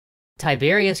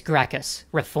Tiberius Gracchus,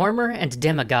 reformer and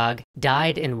demagogue,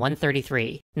 died in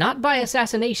 133, not by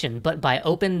assassination but by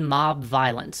open mob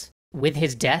violence. With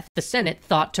his death, the Senate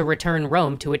thought to return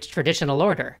Rome to its traditional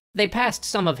order. They passed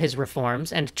some of his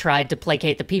reforms and tried to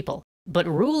placate the people. But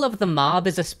rule of the mob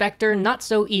is a specter not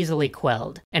so easily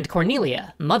quelled, and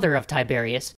Cornelia, mother of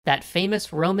Tiberius, that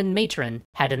famous Roman matron,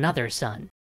 had another son.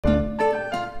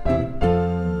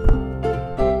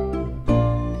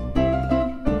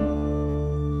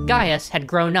 Gaius had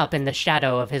grown up in the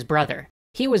shadow of his brother.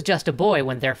 He was just a boy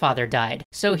when their father died,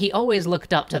 so he always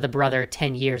looked up to the brother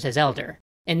 10 years his elder.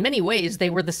 In many ways, they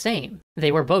were the same.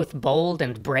 They were both bold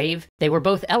and brave, they were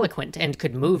both eloquent and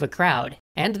could move a crowd,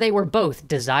 and they were both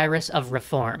desirous of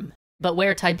reform. But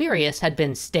where Tiberius had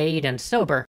been staid and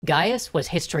sober, Gaius was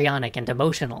histrionic and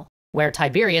emotional. Where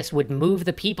Tiberius would move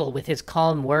the people with his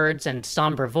calm words and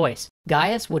somber voice,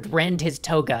 Gaius would rend his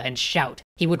toga and shout.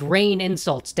 He would rain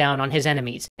insults down on his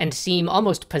enemies, and seem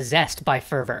almost possessed by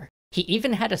fervor. He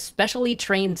even had a specially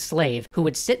trained slave who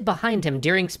would sit behind him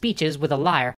during speeches with a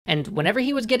lyre, and whenever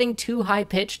he was getting too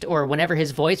high-pitched or whenever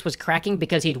his voice was cracking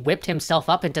because he'd whipped himself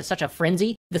up into such a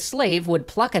frenzy, the slave would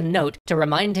pluck a note to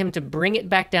remind him to bring it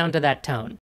back down to that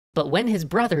tone. But when his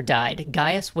brother died,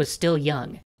 Gaius was still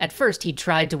young. At first he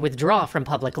tried to withdraw from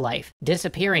public life,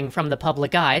 disappearing from the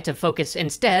public eye to focus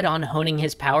instead on honing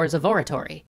his powers of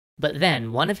oratory. But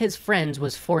then one of his friends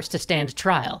was forced to stand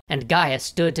trial, and Gaius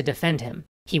stood to defend him.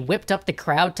 He whipped up the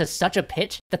crowd to such a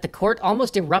pitch that the court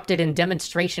almost erupted in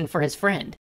demonstration for his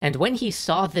friend. And when he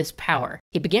saw this power,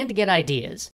 he began to get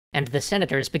ideas, and the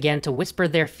senators began to whisper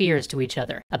their fears to each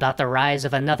other about the rise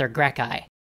of another Gracchi.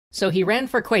 So he ran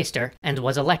for quaestor and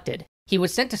was elected. He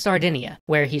was sent to Sardinia,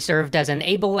 where he served as an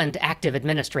able and active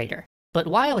administrator. But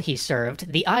while he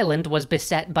served, the island was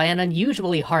beset by an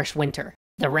unusually harsh winter.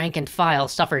 The rank and file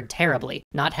suffered terribly,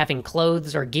 not having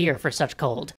clothes or gear for such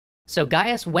cold. So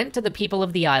Gaius went to the people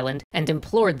of the island and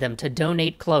implored them to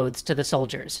donate clothes to the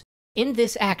soldiers. In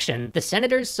this action, the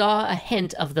senators saw a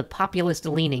hint of the populist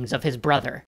leanings of his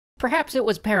brother. Perhaps it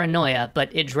was paranoia,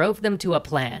 but it drove them to a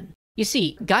plan. You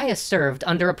see, Gaius served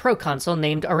under a proconsul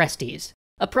named Orestes.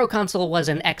 A proconsul was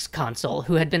an ex-consul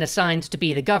who had been assigned to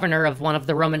be the governor of one of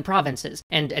the Roman provinces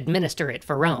and administer it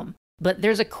for Rome. But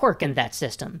there's a quirk in that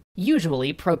system.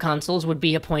 Usually, proconsuls would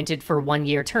be appointed for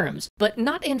one-year terms, but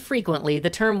not infrequently the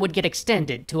term would get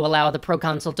extended to allow the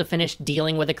proconsul to finish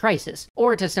dealing with a crisis,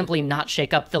 or to simply not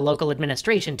shake up the local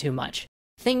administration too much.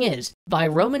 Thing is, by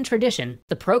Roman tradition,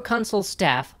 the proconsul's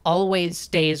staff always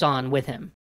stays on with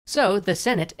him. So the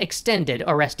Senate extended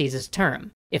Orestes'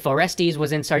 term. If Orestes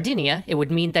was in Sardinia, it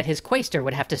would mean that his quaestor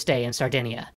would have to stay in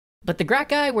Sardinia. But the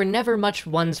Gracchi were never much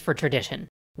ones for tradition.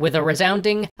 With a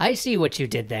resounding, "I see what you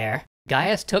did there,"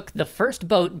 Gaius took the first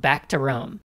boat back to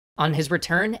Rome. On his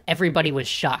return, everybody was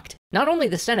shocked. Not only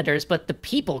the senators, but the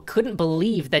people couldn't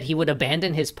believe that he would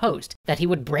abandon his post, that he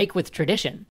would break with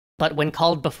tradition. But when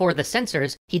called before the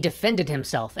censors, he defended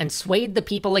himself and swayed the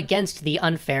people against the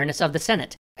unfairness of the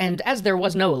Senate. And as there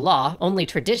was no law, only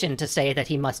tradition to say that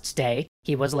he must stay,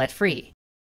 he was let free.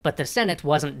 But the Senate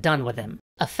wasn't done with him.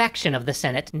 A faction of the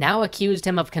Senate now accused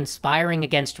him of conspiring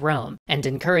against Rome and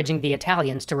encouraging the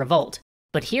Italians to revolt.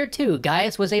 But here too,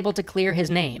 Gaius was able to clear his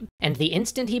name, and the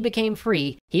instant he became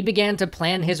free, he began to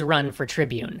plan his run for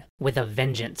tribune, with a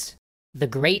vengeance. The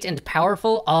great and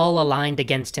powerful all aligned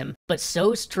against him, but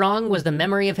so strong was the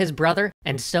memory of his brother,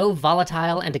 and so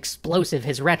volatile and explosive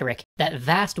his rhetoric, that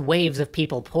vast waves of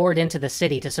people poured into the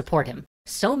city to support him.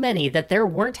 So many that there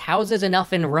weren't houses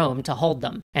enough in Rome to hold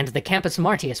them, and the Campus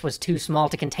Martius was too small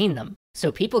to contain them.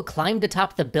 So people climbed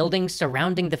atop the buildings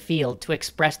surrounding the field to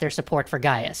express their support for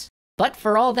Gaius. But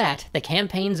for all that, the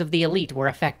campaigns of the elite were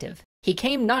effective. He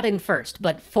came not in first,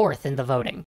 but fourth in the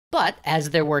voting. But,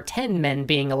 as there were 10 men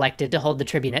being elected to hold the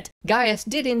tribunate, Gaius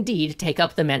did indeed take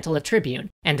up the mantle of tribune,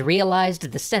 and realized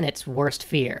the Senate's worst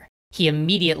fear. He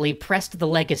immediately pressed the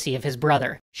legacy of his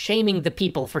brother, shaming the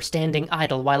people for standing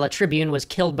idle while a tribune was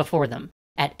killed before them.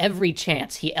 At every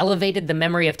chance, he elevated the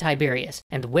memory of Tiberius,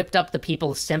 and whipped up the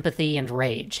people's sympathy and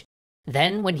rage.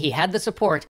 Then, when he had the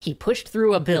support, he pushed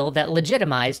through a bill that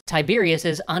legitimized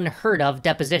Tiberius's unheard-of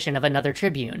deposition of another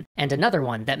tribune, and another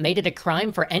one that made it a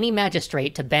crime for any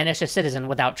magistrate to banish a citizen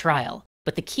without trial.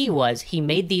 But the key was he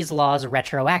made these laws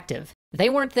retroactive. They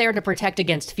weren't there to protect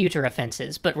against future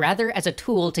offenses, but rather as a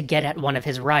tool to get at one of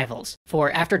his rivals.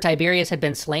 For after Tiberius had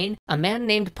been slain, a man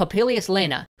named Popilius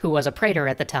Laena, who was a praetor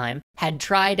at the time, had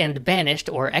tried and banished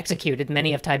or executed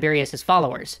many of Tiberius's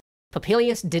followers.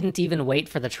 Popilius didn't even wait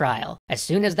for the trial. As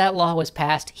soon as that law was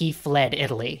passed, he fled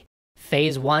Italy.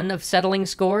 Phase 1 of settling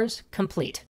scores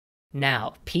complete.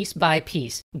 Now, piece by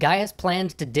piece, Gaius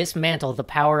planned to dismantle the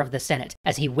power of the Senate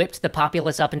as he whipped the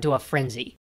populace up into a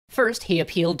frenzy. First, he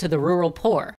appealed to the rural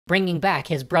poor, bringing back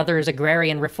his brother's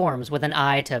agrarian reforms with an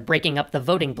eye to breaking up the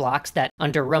voting blocks that,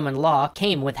 under Roman law,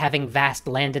 came with having vast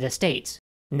landed estates.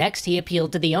 Next, he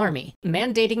appealed to the army,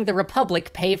 mandating the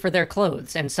Republic pay for their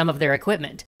clothes and some of their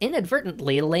equipment,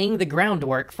 inadvertently laying the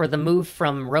groundwork for the move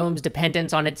from Rome's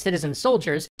dependence on its citizen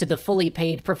soldiers to the fully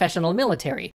paid professional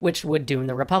military, which would doom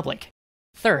the Republic.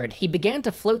 Third, he began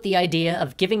to float the idea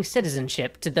of giving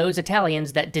citizenship to those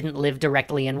Italians that didn't live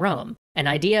directly in Rome, an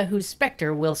idea whose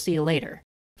specter we'll see later.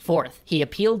 Fourth, he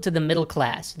appealed to the middle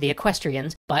class, the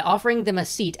equestrians, by offering them a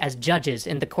seat as judges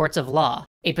in the courts of law,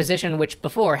 a position which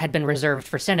before had been reserved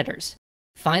for senators.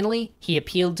 Finally, he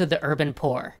appealed to the urban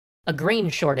poor. A grain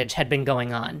shortage had been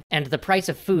going on, and the price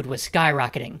of food was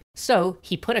skyrocketing, so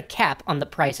he put a cap on the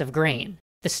price of grain.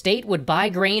 The state would buy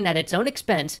grain at its own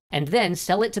expense and then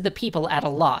sell it to the people at a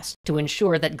loss to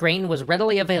ensure that grain was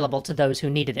readily available to those who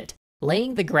needed it,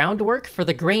 laying the groundwork for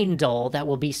the grain dole that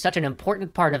will be such an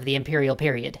important part of the imperial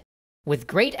period. With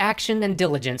great action and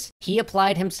diligence, he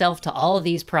applied himself to all of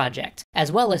these projects,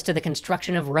 as well as to the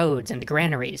construction of roads and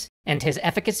granaries, and his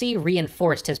efficacy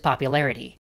reinforced his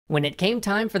popularity. When it came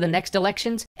time for the next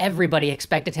elections, everybody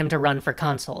expected him to run for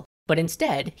consul, but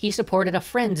instead, he supported a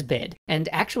friend's bid, and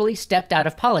actually stepped out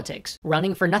of politics,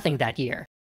 running for nothing that year.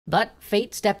 But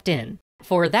fate stepped in.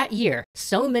 For that year,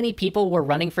 so many people were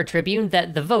running for tribune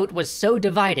that the vote was so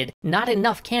divided, not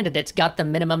enough candidates got the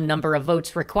minimum number of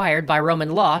votes required by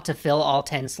Roman law to fill all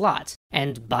 10 slots,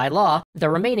 and by law, the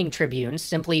remaining tribunes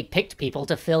simply picked people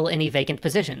to fill any vacant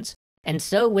positions. And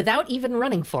so, without even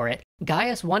running for it,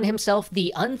 Gaius won himself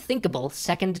the unthinkable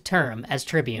second term as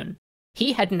tribune.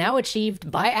 He had now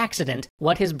achieved, by accident,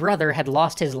 what his brother had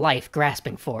lost his life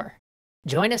grasping for.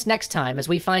 Join us next time as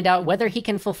we find out whether he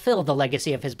can fulfill the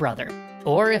legacy of his brother,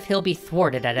 or if he'll be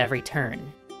thwarted at every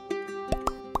turn.